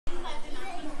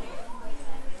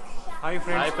Hi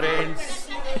friends.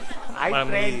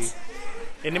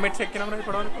 ఎన్ని మెట్స్ ఎక్కినాం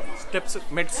ఇప్పటివరకు? Steps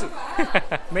మెట్స్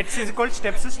మెట్స్ is equal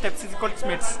steps, steps is equal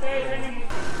మెట్స్.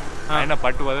 ఆయన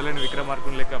పట్టు వదలని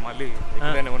విక్రమార్కుని లెక్క మళ్ళీ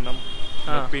ఎక్కుతూనే ఉన్నాం.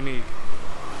 నొప్పిని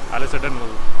అలసట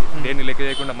దేన్ని లెక్క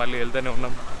చేయకుండా మళ్ళీ వెళ్తూనే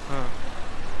ఉన్నాం.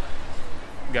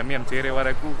 గమ్యం చేరే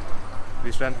వరకు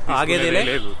విశ్రాంతి ఆగేదే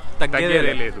లేదు,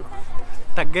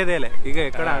 తగ్గేదేలే. ఇక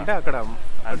ఎక్కడ అంటే అక్కడ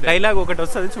డైలాగ్ ఒకటి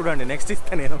వస్తుంది చూడండి, నెక్స్ట్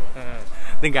ఇస్తా నేను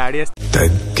దీనికి యాడ్ చేస్తా.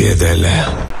 తగ్గేదేలే.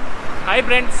 Hi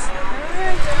friends.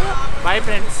 Bye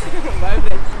friends.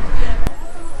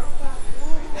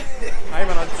 Hi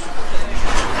Manoj.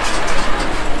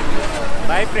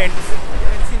 Bye friends.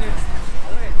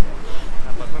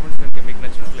 నా పర్ఫార్మెన్స్ కనుక మీకు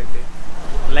నచ్చినట్లయితే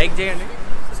లైక్ చేయండి,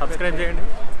 సబ్స్క్రైబ్ చేయండి,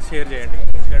 షేర్ చేయండి.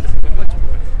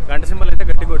 గంట సింబల్ అయితే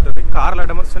గట్టి కొట్టుది. కార్లు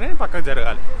అడ్డం వస్తూనే పక్కకు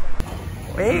జరగాలి.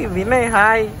 Vinay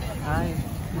hi.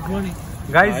 Good morning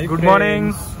guys, good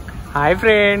morning. Hi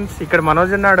friends. ఇక్కడ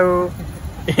మనోజ్ ఉన్నాడు.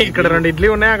 ఇక్కడ 2 ఇడ్లీ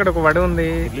ఉన్నాయి, అక్కడ ఒక వడ ఉంది.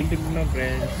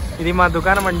 ఇది మా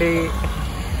దుకాణం అండి.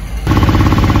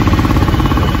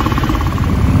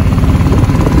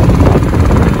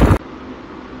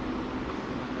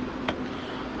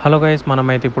 హలో గైస్,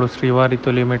 మనమైతే ఇప్పుడు శ్రీవారి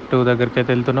తొలిమెట్టు దగ్గరికి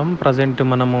అయితే వెళ్తున్నాం. ప్రజెంట్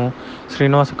మనము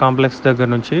శ్రీనివాస కాంప్లెక్స్ దగ్గర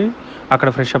నుంచి అక్కడ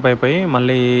ఫ్రెష్ అప్ అయిపోయి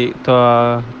మళ్ళీ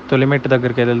తొలిమెట్టు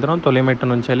దగ్గరికి అయితే వెళ్తున్నాం. తొలిమెట్టు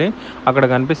నుంచి వెళ్ళి అక్కడ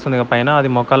కనిపిస్తుంది పైన, అది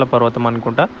మొక్కాల పర్వతం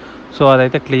అనుకుంటా. సో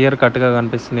అదైతే క్లియర్ కట్గా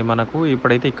కనిపిస్తుంది మనకు.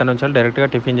 ఇప్పుడైతే ఇక్కడ నుంచి వెళ్ళి డైరెక్ట్గా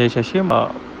టిఫిన్ చేసేసి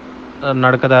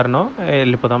నడకదారిలో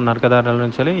వెళ్ళిపోతాం. నడకదారుల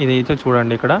నుంచి వెళ్ళి ఇది అయితే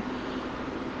చూడండి, ఇక్కడ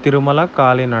తిరుమల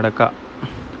కాలినడక.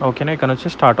 ఓకేనా, ఇక్కడ నుంచి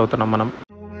స్టార్ట్ అవుతున్నాం మనం.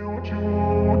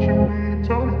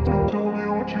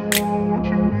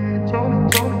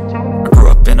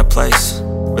 Place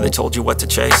where they told you what to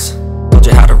chase, told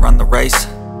you how to run the race,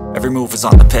 every move was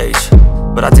on the page,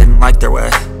 but I didn't like their way,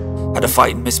 had to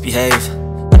fight and misbehave,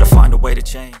 had to find a way to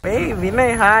change. Hey Vinay,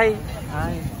 hi.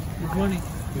 Good morning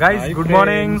Guys, good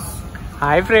morning.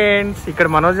 Hi friends. ఇక్కడ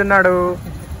మనోజ్ ఉన్నాడు.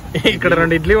 ఇక్కడ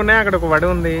 2 ఇడ్లీ ఉన్నాయి, అక్కడ ఒక వడ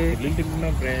ఉంది.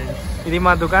 ఇది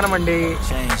మా దుకాణం అండి.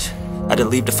 Change, had to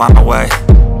leave to find my way,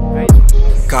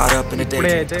 got up in a day.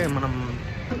 ఇప్పుడే అయితే మనం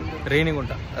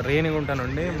రేణిగుంట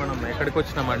నుండి మనం ఎక్కడికి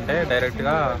వచ్చినామంటే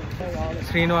డైరెక్ట్గా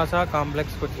శ్రీనివాస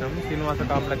కాంప్లెక్స్కి వచ్చినాం. శ్రీనివాస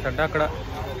కాంప్లెక్స్ అంటే అక్కడ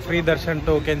free Darshan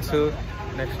tokens,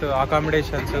 next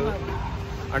accommodations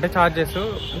అంటే ఛార్జెస్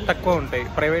తక్కువ ఉంటాయి,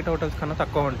 ప్రైవేట్ హోటల్స్ కన్నా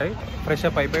తక్కువ ఉంటాయి. ఫ్రెష్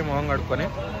అప్ అయిపోయి మొహం కడుక్కొని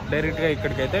డైరెక్ట్గా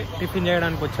ఇక్కడికైతే టిఫిన్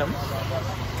చేయడానికి వచ్చాం.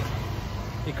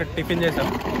 ఇక్కడ టిఫిన్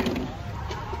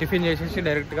చేసేసి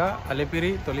డైరెక్ట్గా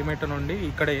అలిపిరి తొలిమెట్టు నుండి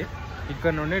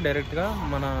ఇక్కడ నుండి డైరెక్ట్గా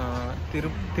మన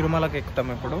తిరుమలకి ఎక్కుతాం.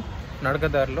 ఇప్పుడు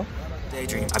నడకదారిలో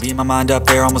Daydream. I be in my mind up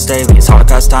there almost daily. It's how I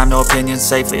pass time, no opinions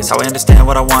safely. It's how I understand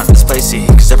what I want in this place. See,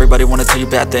 cause everybody wanna tell you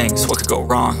bad things. What could go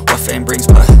wrong? What fame brings,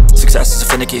 but success is a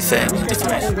finicky thing. If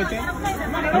you ain't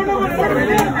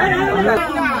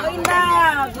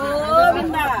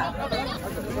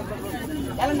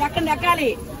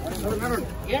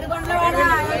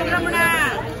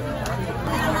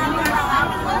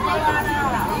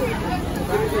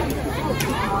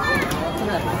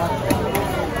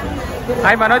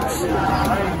hi Manoj.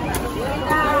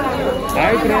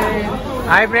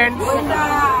 Hi friends.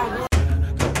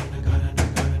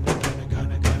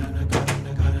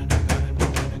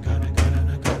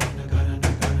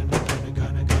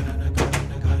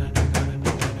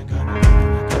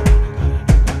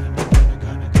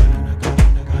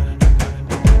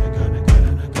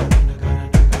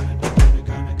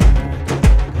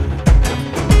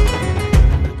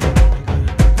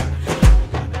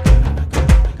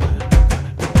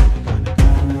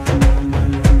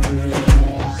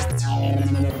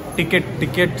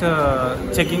 Ticket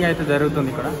checking అయితే జరుగుతుంది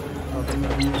ఇక్కడ.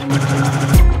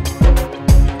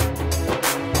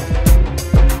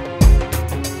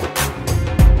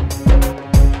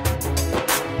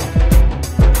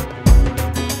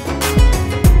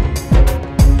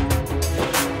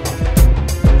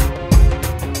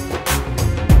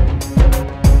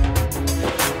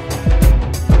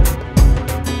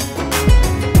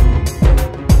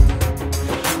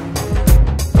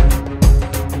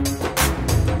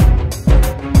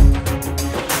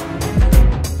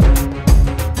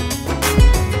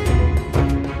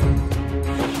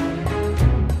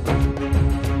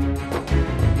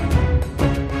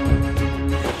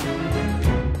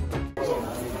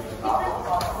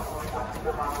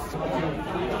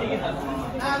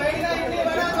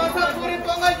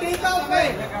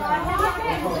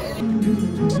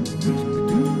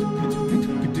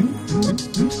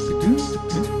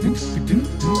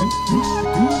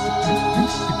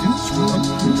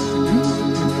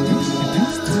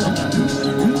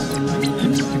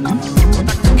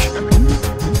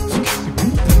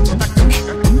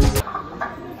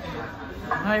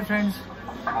 Hi friends.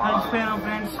 Hello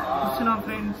friends. Listen up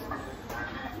friends.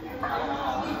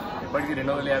 ఇప్పటికి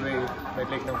 250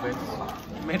 మెట్లు ఎక్కినాం friends.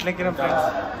 మెట్లు ఎక్కినాం friends.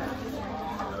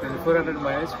 400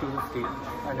 minus 250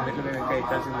 and మెట్లు మేము ఇంకా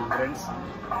ఎక్కాల్సింది friends.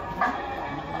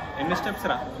 ఎన్ని స్టెప్స్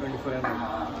రా? 2400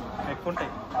 ఎక్కువ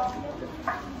ఉంటాయి.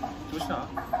 చూసా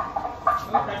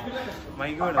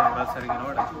మైక్ కూడా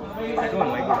సరిగ్గా ఎక్కువ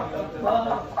మైక్ కూడా.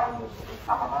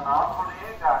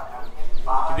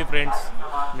 ఇది ఫ్రెండ్స్,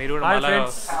 మీరు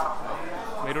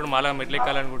కూడా మాలా మెట్లు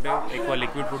ఎక్కాలనుకుంటే ఎక్కువ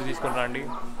లిక్విడ్ ఫుడ్ తీసుకొని రండి,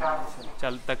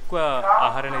 చాలా తక్కువ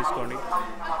ఆహారాన్ని తీసుకోండి.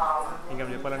 ఇంకా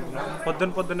చెప్పాలనుకున్నా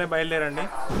పొద్దున్నే బయలుదేరండి,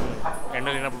 ఎండ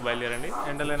లేనప్పుడు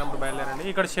బయలుదేరండి.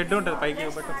 ఇక్కడ షెడ్ ఉంటుంది పైకి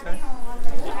ఒకసారి.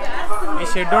 ఈ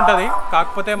షెడ్ ఉంటుంది,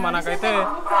 కాకపోతే మనకైతే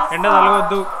ఎండ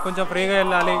తగలవద్దు, కొంచెం ఫ్రీగా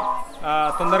వెళ్ళాలి,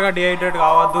 తొందరగా డిహైడ్రేట్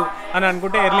కావద్దు అని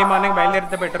అనుకుంటే ఎర్లీ మార్నింగ్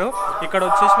బయలుదేరితే బెటరు. ఇక్కడ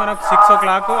వచ్చేసి మనకు 6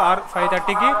 o'clock ఆర్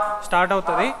 5:30కి స్టార్ట్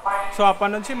అవుతుంది. సో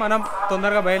అప్పటి నుంచి మనం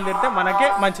తొందరగా బయలుదేరితే మనకే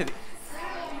మంచిది.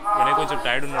 వినయ్ కొంచెం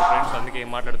టైర్డ్ ఉన్నాడు ఫ్రెండ్స్, అందుకే ఏం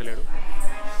మాట్లాడతలేడు.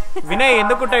 వినయ్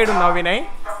ఎందుకు టైర్డ్ ఉన్నావు Vinay?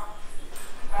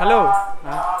 Hello,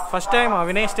 first time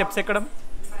Vinay steps ఎక్కడం?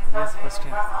 First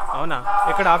time. అవునా?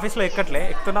 ఇక్కడ ఆఫీస్లో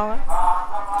ఎక్కుతున్నావా?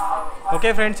 ఓకే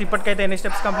ఫ్రెండ్స్, ఇప్పటికైతే ఎన్ని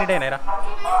స్టెప్స్ కంప్లీట్ అయినాయిరా?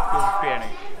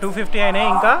 250 అయినాయి.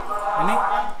 ఇంకా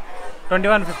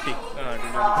 2150.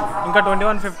 ఇంకా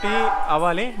 2150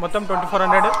 అవ్వాలి. మొత్తం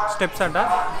 2400 స్టెప్స్ అంట.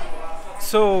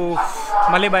 సో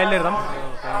మళ్ళీ బయలుదేరదాం.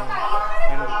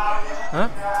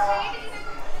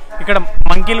 ఇక్కడ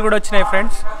మంకీలు కూడా వచ్చినాయి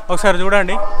ఫ్రెండ్స్, ఒకసారి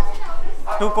చూడండి.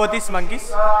 2 కోతీస్ మంకీస్.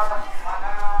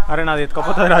 అరే నాది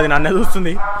ఎత్తుకపోతుంది, అది నన్నే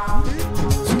చూస్తుంది.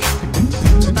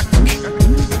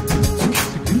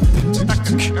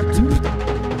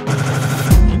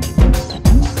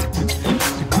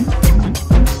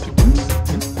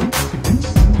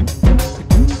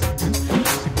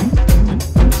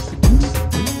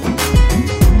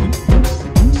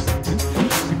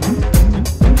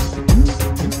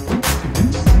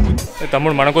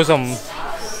 తమ్ముడు మన కోసం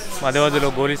మధ్య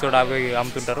గోలీ సోడా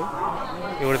అమ్ముతుంటారు,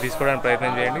 ఎవరు తీసుకోవడానికి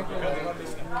ప్రయత్నం చేయండి.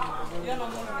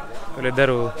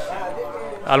 వీళ్ళిద్దరు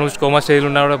ఆల్మోస్ట్ కోమా స్టేజ్లో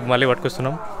ఉన్నా కూడా మళ్ళీ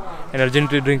పట్టుకొస్తున్నాం.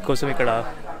 ఎనర్జీ డ్రింక్ కోసం ఇక్కడ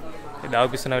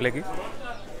దాగిపిస్తున్నాం వీళ్ళకి.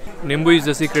 నింబు is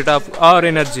the secret of our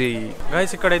energy.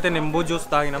 Guys ఇక్కడైతే నింబు జ్యూస్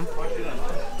తాగినాం,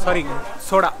 సారీ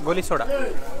సోడా, గోలీ సోడా.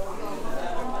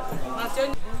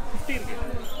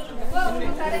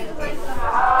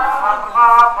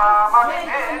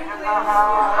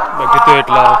 భక్తితో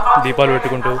ఇట్లా దీపాలు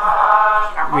పెట్టుకుంటూ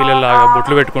వీళ్ళలాగా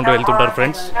బొట్లు పెట్టుకుంటూ వెళ్తుంటారు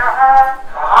ఫ్రెండ్స్.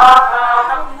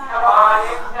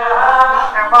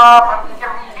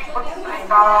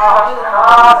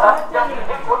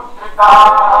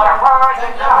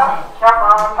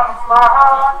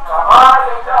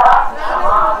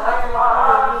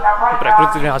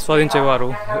 ప్రకృతిని ఆస్వాదించేవారు,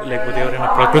 లేకపోతే ఎవరైనా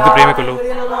ప్రకృతి ప్రేమికులు,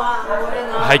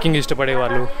 హైకింగ్ ఇష్టపడే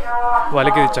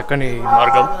వాళ్ళకి ఇది చక్కని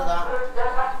మార్గం.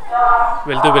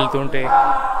 వెళ్తూ ఉంటే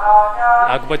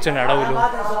ఆకుపచ్చని అడవులు,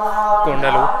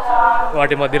 కొండలు,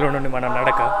 వాటి మధ్యలో నుండి మన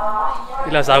నడక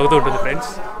ఇలా సాగుతూ ఉంటుంది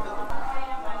ఫ్రెండ్స్.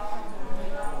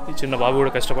 ఈ చిన్న బాబు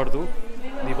కూడా కష్టపడుతూ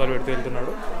దీపాలు పెడుతూ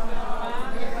వెళ్తున్నాడు.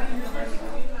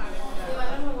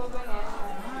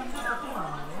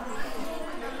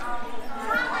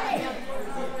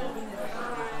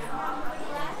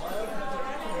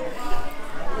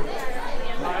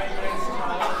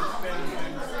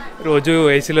 రోజు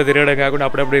ఏసీలో తిరగడం కాకుండా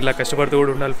అప్పుడప్పుడు ఇలా కష్టపడుతూ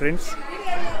కూడా ఉండాలి ఫ్రెండ్స్.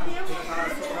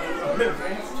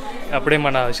 అప్పుడే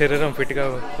మన శరీరం ఫిట్గా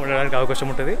ఉండడానికి అవకాశం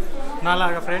ఉంటుంది.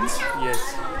 నాలాగా ఫ్రెండ్స్. ఎస్.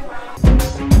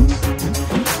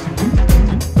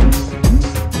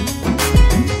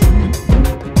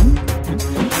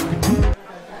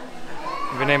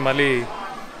 వినయ్ మళ్ళీ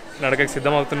నడకకి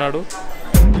సిద్ధమవుతున్నాడు.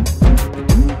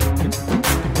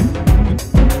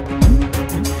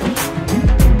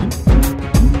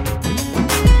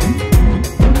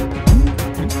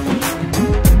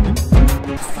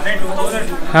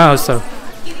 వస్తారు.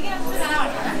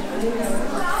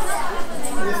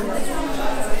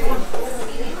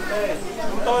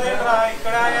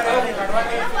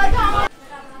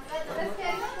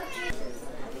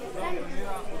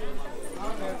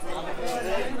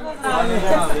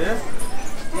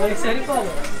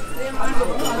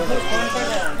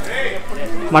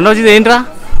 మనోజ్ ఇది ఏంట్రా?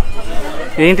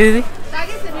 ఏంటిది ఇది?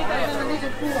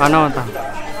 అన్నమంతా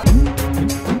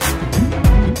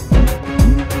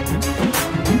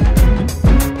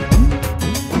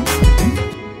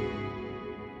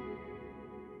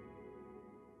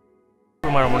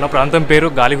మనం ఉన్న ప్రాంతం పేరు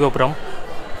గాలిగోపురం.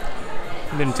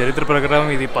 దీని చరిత్ర ప్రకారం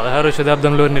ఇది 16వ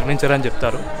శతాబ్దంలో నిర్మించారని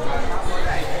చెప్తారు.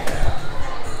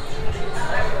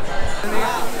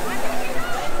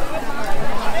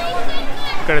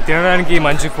 ఇక్కడ తినడానికి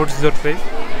మంచి ఫుడ్స్ దొరుకుతాయి.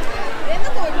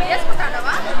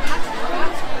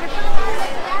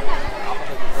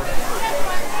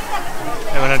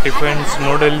 ఏమైనా టిఫిన్స్,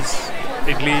 నూడిల్స్,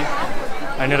 ఇడ్లీ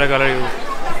అన్ని రకాల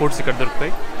ఫుడ్స్ ఇక్కడ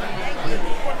దొరుకుతాయి.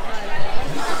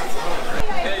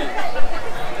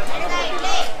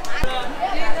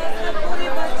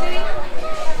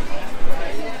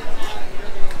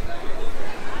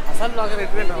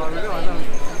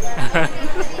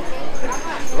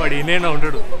 వాడు ఈయన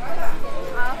ఉంటాడు.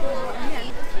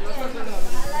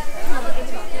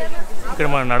 ఇక్కడ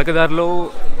మన నడకదారిలో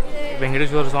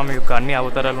వెంకటేశ్వర స్వామి యొక్క అన్ని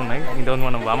అవతారాలు ఉన్నాయి. ఇంతకుముందు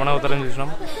మనం వామన అవతారం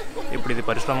చూసినాం, ఇప్పుడు ఇది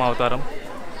పరశురామ అవతారం.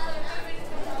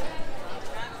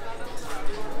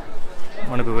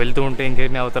 మనకు వెళ్తూ ఉంటే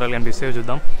ఇంకెన్ని అవతారాలు కనిపిస్తాయో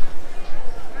చూద్దాం.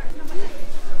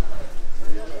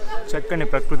 చక్కని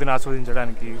ప్రకృతిని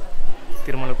ఆస్వాదించడానికి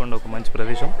తిరుమల కొండ ఒక మంచి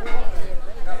ప్రదేశం.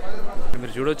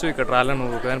 మీరు చూడొచ్చు, ఇక్కడ రాళ్ళను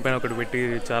ఒకదానిపైన ఒకటి పెట్టి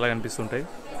చాలా కనిపిస్తుంటాయి.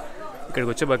 ఇక్కడికి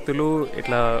వచ్చే భక్తులు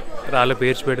ఇట్లా రాళ్ళ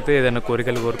పేర్చి పెడితే ఏదైనా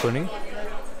కోరికలు కోరుకొని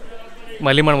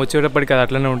మళ్ళీ మనం వచ్చేటప్పటికి అది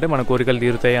అట్లనే ఉంటే మన కోరికలు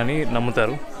తీరుతాయి అని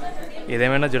నమ్ముతారు.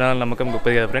 ఏదేమైనా జనాల నమ్మకం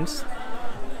గొప్పది కదా ఫ్రెండ్స్.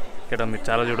 ఇక్కడ మీరు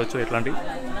చాలా చూడొచ్చు ఎట్లాంటి.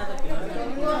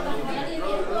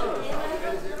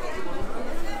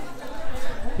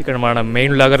 ఇక్కడ మన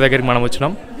మెయిన్ లాగర్ దగ్గరికి మనం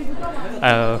వచ్చినాం.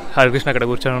 హరికృష్ణ అక్కడ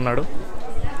కూర్చొని ఉన్నాడు.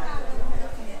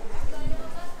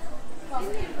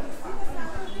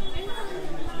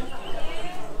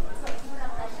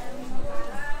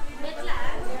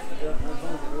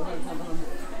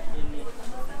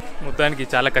 మొత్తానికి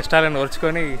చాలా కష్టాలను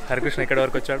ఓర్చుకొని హరికృష్ణ ఇక్కడ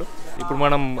వరకు వచ్చాడు. ఇప్పుడు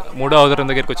మనం 3వ అవతారం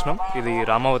దగ్గరికి వచ్చినాం. ఇది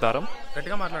రామావతారం.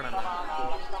 గట్టిగా మాట్లాడాలి.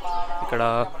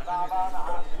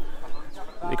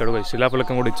 ఇక్కడ ఒక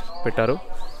శిలాఫలకం కూడా పెట్టారు.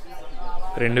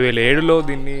 2007లో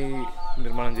దీన్ని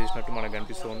నిర్మాణం చేసినట్టు మనకు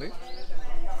కనిపిస్తుంది.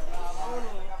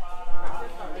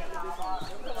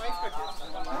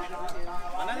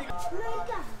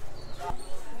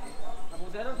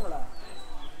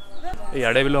 ఈ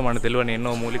అడవిలో మనకు తెలియని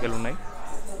ఎన్నో మూలికలు ఉన్నాయి,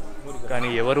 కానీ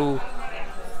ఎవరు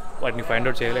వాటిని ఫైండ్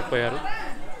అవుట్ చేయలేకపోయారు.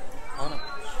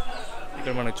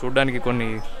 ఇక్కడ మనకు చూడడానికి కొన్ని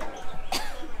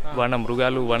వన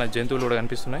మృగాలు, వన జంతువులు కూడా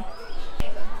కనిపిస్తున్నాయి.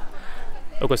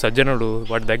 ఒక సజ్జనుడు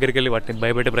వాటి దగ్గరికి వెళ్ళి వాటిని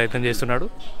భయపెట్టే ప్రయత్నం చేస్తున్నాడు.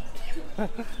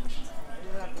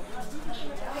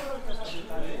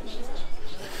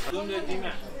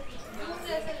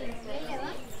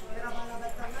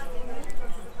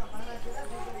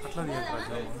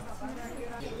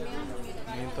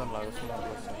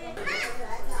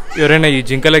 ఎవరైనా ఈ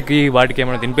జింకలకి వాటికి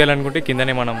ఏమైనా తినిపేయాలనుకుంటే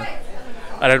కిందనే మనం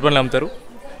అరటి పండ్లు అమ్ముతారు,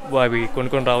 అవి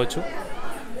కొనుక్కొని రావచ్చు.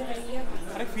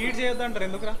 ఫీడ్ చేయొద్దు అంటారు,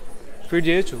 ఎందుకురా? ఫీడ్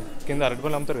చేయొచ్చు, కింద అరటి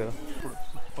పండ్లు అమ్ముతారు కదా.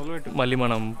 మళ్ళీ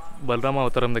మనం బలరామ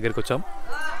అవతారం దగ్గరికి వచ్చాం.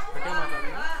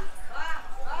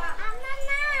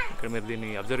 ఇక్కడ మీరు దీన్ని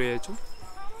అబ్జర్వ్ చేయొచ్చు.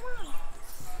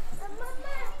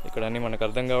 ఇక్కడ అన్నీ మనకు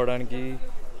అర్థం కావడానికి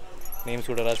నేమ్స్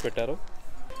కూడా రాసి పెట్టారు.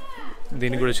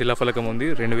 దీనికి కూడా శిలాఫలకం ఉంది,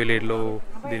 2007లో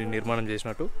దీన్ని నిర్మాణం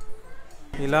చేసినట్టు.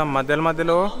 ఇలా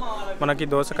మధ్యలో మనకి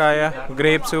దోసకాయ,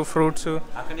 గ్రేప్స్, ఫ్రూట్స్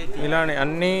ఇలా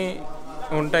అన్నీ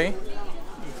ఉంటాయి.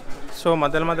 సో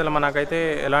మధ్యలో మనకైతే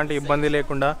ఎలాంటి ఇబ్బంది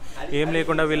లేకుండా, ఏం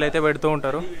లేకుండా వీళ్ళైతే పెడుతూ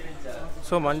ఉంటారు.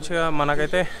 సో మంచిగా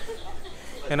మనకైతే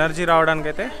ఎనర్జీ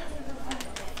రావడానికైతే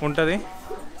ఉంటుంది.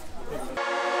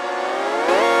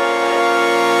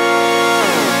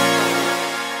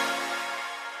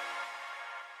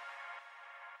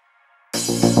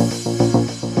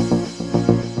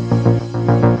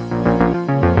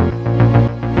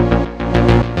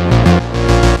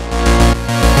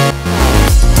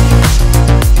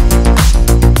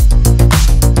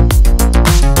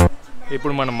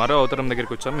 ఇప్పుడు మనం మరో అవతారం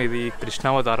దగ్గరికి వచ్చాం. ఇది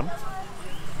కృష్ణావతారం.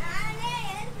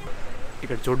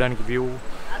 ఇక్కడ చూడడానికి వ్యూ,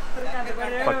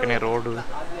 పక్కనే రోడ్డు.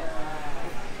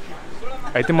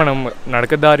 అయితే మనం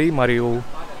నడకదారి మరియు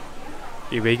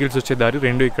ఈ వెహికల్స్ వచ్చే దారి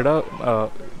రెండు ఇక్కడ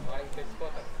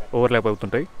ఓవర్లాప్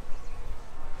అవుతుంటాయి.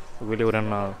 వీళ్ళు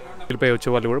ఎవరన్నా వీళ్ళపై వచ్చే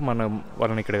వాళ్ళు కూడా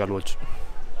వాళ్ళని ఇక్కడ కలవచ్చు.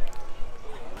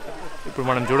 ఇప్పుడు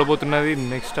మనం చూడబోతున్నది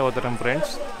నెక్స్ట్ అవతారం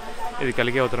ఫ్రెండ్స్. ఇది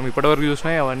కలిగే అవతారం. ఇప్పటివరకు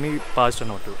చూసినాయి అవన్నీ పాస్ట్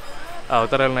అన్నట్టు. ఆ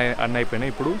అవతారాలు అన్నీ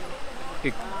అయిపోయినాయి. ఇప్పుడు ఈ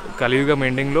కలియుగం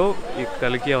ఎండింగ్లో ఈ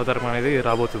కలికి అవతారం అనేది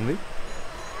రాబోతుంది.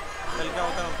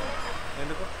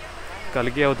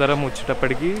 కలికి అవతారం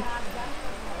వచ్చేటప్పటికి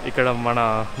ఇక్కడ మన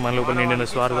లోపల నిండిన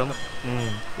స్వార్థం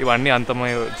ఇవన్నీ అంతం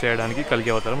చేయడానికి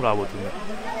కలికి అవతారం రాబోతుంది.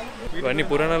 ఇవన్నీ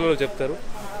పురాణాలలో చెప్తారు,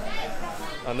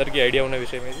 అందరికీ ఐడియా ఉన్న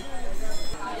విషయం ఇది.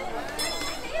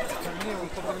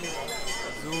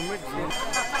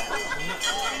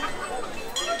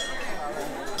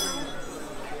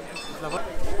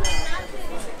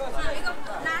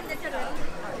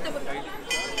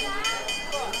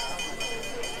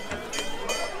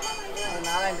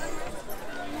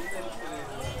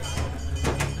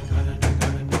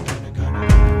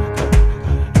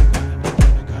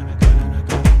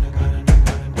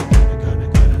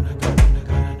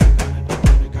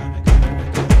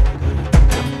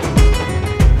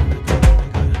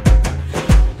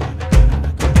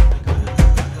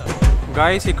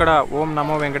 గాయస్ ఇక్కడ ఓం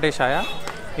నమో వెంకటేశాయ.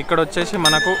 ఇక్కడ వచ్చేసి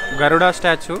మనకు గరుడ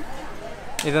స్టాచ్యూ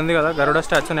ఇది ఉంది కదా, గరుడ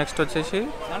స్టాచ్యూ. నెక్స్ట్ వచ్చేసి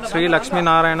శ్రీ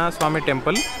లక్ష్మీనారాయణ స్వామి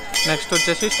టెంపుల్. నెక్స్ట్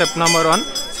వచ్చేసి స్టెప్ నెంబర్ 1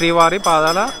 శ్రీవారి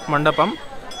పాదాల మండపం.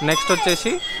 నెక్స్ట్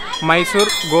వచ్చేసి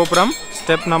మైసూర్ గోపురం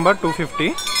స్టెప్ నెంబర్ 250.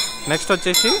 నెక్స్ట్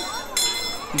వచ్చేసి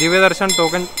దివ్యదర్శన్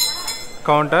టోకెన్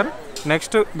కౌంటర్.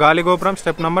 నెక్స్ట్ గాలి గోపురం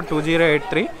స్టెప్ నెంబర్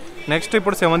 2083. నెక్స్ట్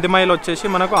ఇప్పుడు 7th మైల్ వచ్చేసి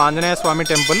మనకు ఆంజనేయ స్వామి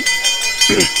టెంపుల్.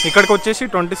 ఇక్కడికి వచ్చేసి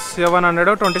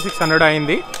 2700 2600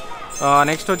 అయింది.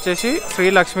 నెక్స్ట్ వచ్చేసి Shri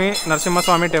Lakshmi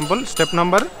Narasimhaswamy temple step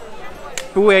number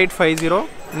 2850.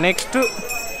 Next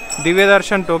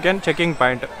Divya Darshan token checking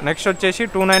point. Next వచ్చేసి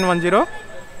 2910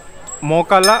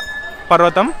 మోకాళ్ళ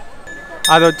పర్వతం,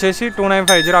 అది వచ్చేసి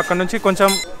 2950. అక్కడ నుంచి కొంచెం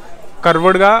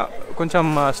కర్వ్డ్గా కొంచెం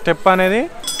స్టెప్ అనేది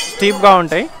స్టీప్గా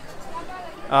ఉంటాయి.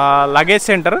 Luggage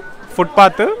centre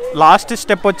footpath last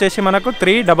step వచ్చేసి మనకు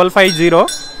 3550.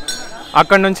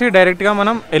 అక్కడ నుంచి డైరెక్ట్గా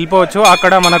మనం వెళ్ళిపోవచ్చు.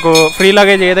 అక్కడ మనకు ఫ్రీ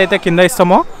లగేజ్ ఏదైతే కింద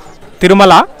ఇస్తామో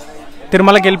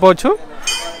తిరుమలకి వెళ్ళిపోవచ్చు.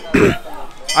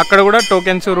 అక్కడ కూడా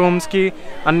టోకెన్స్ రూమ్స్కి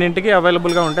అన్నింటికి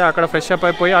అవైలబుల్గా ఉంటాయి. అక్కడ ఫ్రెష్ అప్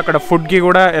అయిపోయి అక్కడ ఫుడ్కి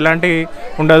కూడా ఎలాంటి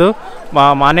ఉండదు.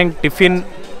 మార్నింగ్ టిఫిన్,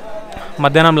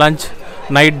 మధ్యాహ్నం లంచ్,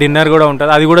 నైట్ డిన్నర్ కూడా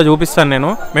ఉంటుంది. అది కూడా చూపిస్తాను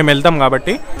నేను, మేము వెళ్తాం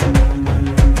కాబట్టి.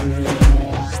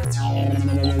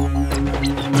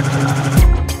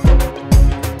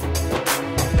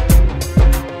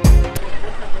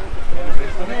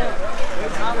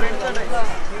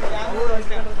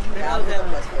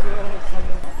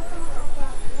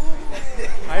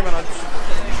 హాయ్ మనోజ్.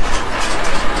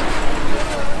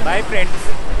 Bye friends.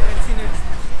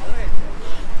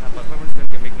 నా పర్ఫార్మెన్స్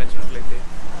కనుక మీకు నచ్చినట్లయితే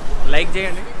లైక్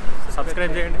చేయండి,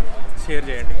 సబ్స్క్రైబ్ చేయండి, షేర్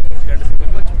చేయండి.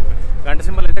 గంట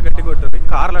సింబల్ అయితే గట్టి కొడుతుంది.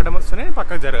 కార్లు అడ్డం వస్తూనే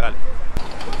పక్కకు జరగాలి.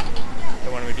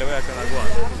 మనం ఇట్లా పోయి అక్కడ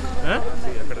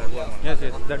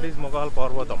దట్ ఈస్ మొగాల్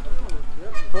పర్వతం.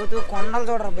 కొండలు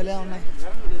చూడరా భలే ఉన్నాయి.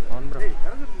 అవును బ్రో.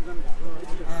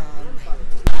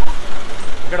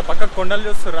 ఇక్కడ పక్క కొండలు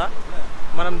చూస్తుర్రా,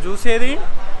 మనం చూసేది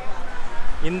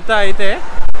ఇంత అయితే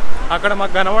అక్కడ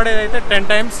మాకు కనబడేది అయితే 10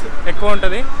 times ఎక్కువ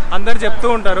ఉంటుంది. అందరు చెప్తూ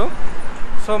ఉంటారు.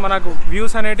 సో మనకు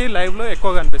వ్యూస్ అనేవి లైవ్లో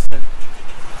ఎక్కువ కనిపిస్తుంది.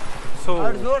 సో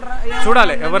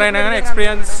చూడాలి, ఎవరైనా కానీ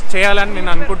ఎక్స్పీరియన్స్ చేయాలని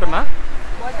నేను అనుకుంటున్నా.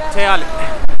 చేయాలి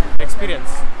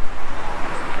experience.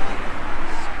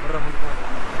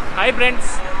 Hi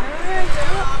friends.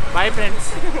 Bye friends.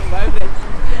 Bye friends.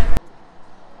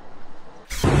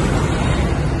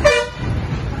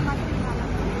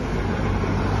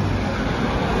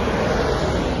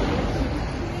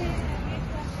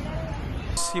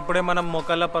 ఇప్పుడే మనం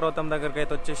మొక్కల పర్వతం దగ్గరికి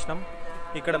అయితే వచ్చేసినాం.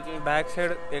 ఇక్కడ బ్యాక్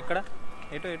సైడ్ ఎక్కడ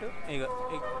ఇటు ఇక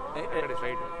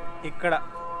ఇక్కడ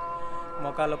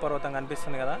మొకాల పర్వతం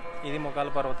కనిపిస్తుంది కదా, ఇది మొకాల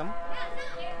పర్వతం.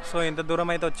 సో ఇంత దూరం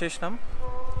అయితే వచ్చేసినాం.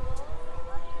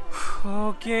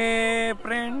 Okay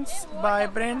friends, bye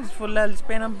friends. Full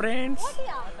అలసిపోయినాం friends.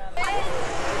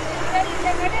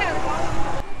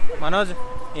 Manoj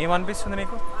ఏమనిపిస్తుంది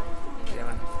నీకు?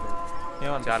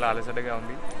 ఏమనిపిస్తుంది? చాలా అలసటగా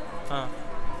ఉంది.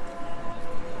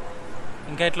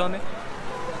 ఇంకా ఎట్లా ఉంది?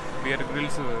 బియర్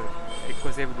గ్రిల్స్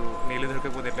ఎక్కువసేపు నీళ్ళు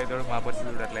దొరకకపోతే ఎట్లయితే మా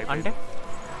పరిస్థితి కూడా అట్లా అంటే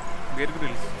బియర్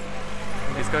గ్రిల్స్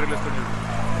డిస్కవరీలో వస్తుంది.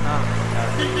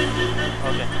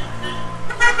 ఓకే,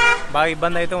 బాగా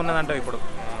ఇబ్బంది అయితే ఉన్నదంటావు ఇప్పుడు.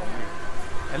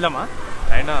 వెళ్దామా?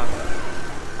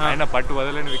 ఆయన పట్టు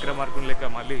వదలని విక్రమార్కుని లెక్క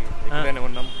మళ్ళీ ఎక్కువనే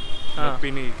ఉన్నాం.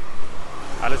 నొప్పిని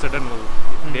అలసటను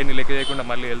దేన్ని లెక్క చేయకుండా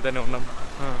మళ్ళీ వెళ్తూనే ఉన్నాం.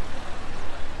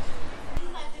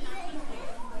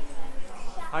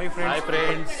 Hi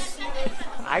friends.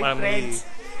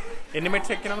 ఎన్ని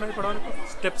మెట్స్ ఎక్కినాం ఇప్పుడు వరకు?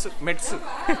 Steps,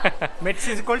 మెట్స్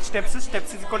is equal steps,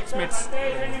 steps is equal మెట్స్.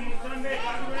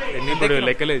 ఇప్పుడు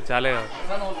లెక్కలేదు, చాలా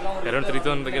అరౌండ్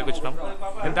 3000 దగ్గరికి వచ్చినాం.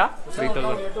 ఎంత?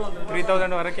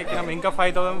 3000 వరకు ఎక్కినాం. ఇంకా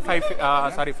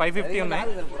 550 ఉన్నాయి.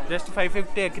 జస్ట్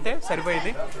 550 ఎక్కితే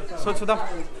సరిపోయింది. సో చూద్దాం,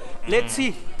 లెట్స్ సీ.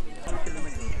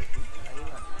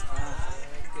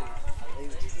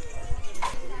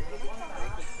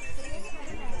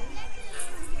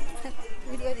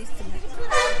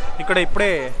 ఇక్కడ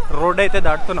ఇప్పుడే రోడ్ అయితే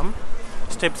దాటుతున్నాం.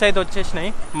 స్టెప్స్ అయితే వచ్చేసినాయి.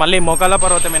 మళ్ళీ మొకాల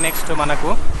పర్వతమే నెక్స్ట్ మనకు.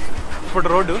 ఇప్పుడు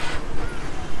రోడ్డు,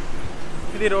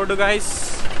 ఇది road guys.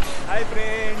 Hi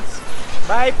friends.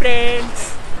 Bye friends.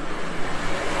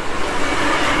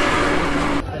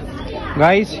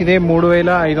 Guys ఇదే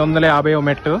 3550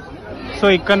 మెట్టు. సో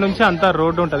ఇక్కడ నుంచి అంతా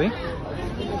రోడ్డు ఉంటుంది.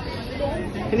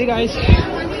 ఇది గాయస్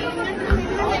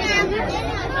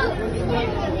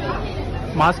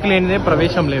మాస్క్ లేనిదే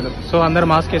ప్రవేశం లేదు. సో అందరు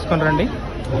మాస్క్ వేసుకొని రండి.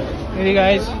 ఇది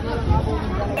గాయస్.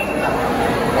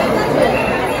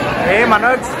 ఏ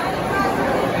మనోజ్